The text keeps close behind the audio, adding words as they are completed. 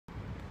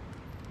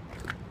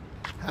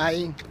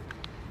Hi,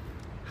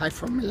 hi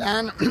from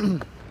Milan.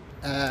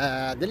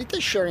 The little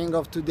sharing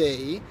of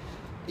today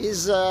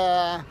is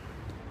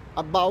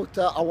about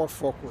our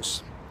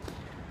focus.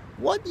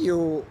 What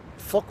you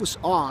focus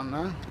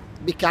on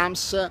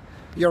becomes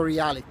your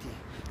reality,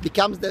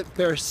 becomes the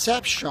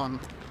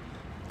perception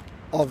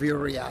of your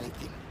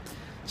reality.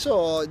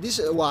 So this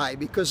is why,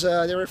 because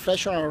the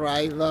reflection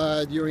arrived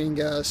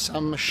during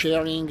some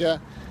sharing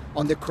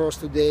on the course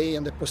today,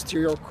 on the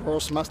posterior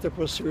course, master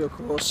posterior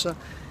course,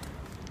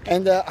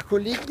 and a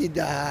colleague did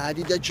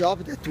a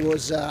job that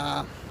was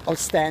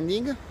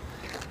outstanding.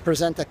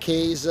 Present a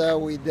case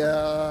with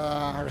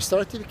a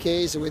restorative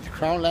case with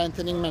crown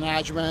lengthening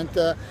management,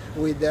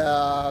 with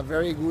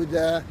very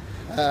good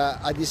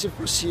adhesive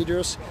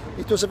procedures.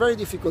 It was a very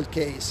difficult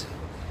case,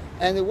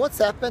 and what's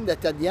happened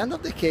that at the end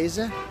of the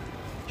case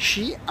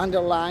she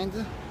underlined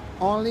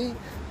only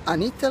a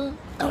little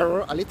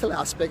error, a little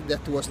aspect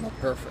that was not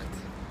perfect.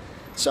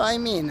 So I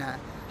mean,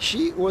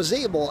 she was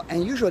able,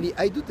 and usually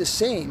I do the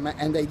same,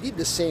 and I did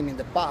the same in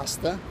the past,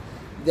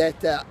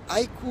 that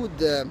I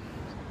could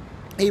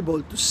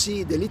able to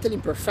see the little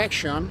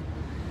imperfection,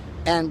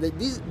 and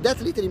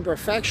that little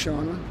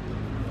imperfection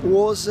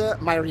was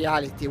my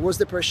reality, was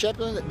the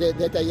perception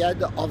that I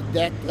had of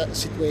that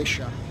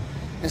situation.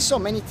 And so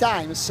many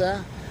times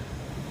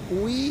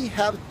we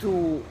have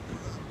to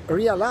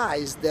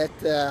realize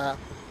that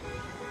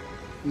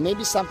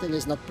maybe something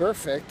is not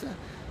perfect,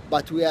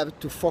 but we have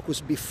to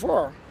focus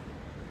before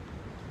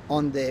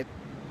on the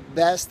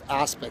best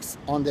aspects,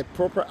 on the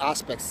proper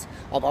aspects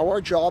of our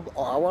job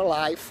or our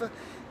life,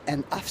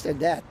 and after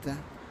that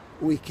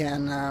we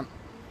can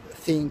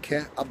think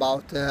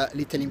about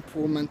little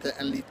improvement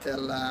and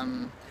little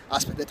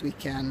aspect that we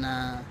can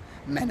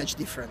manage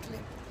differently.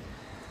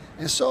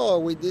 And so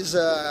with this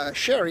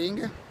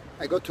sharing,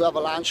 I got to have a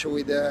lunch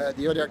with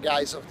the other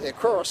guys of the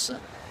course,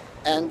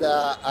 and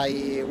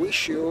I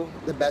wish you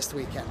the best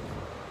weekend.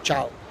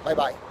 Ciao, bye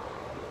bye.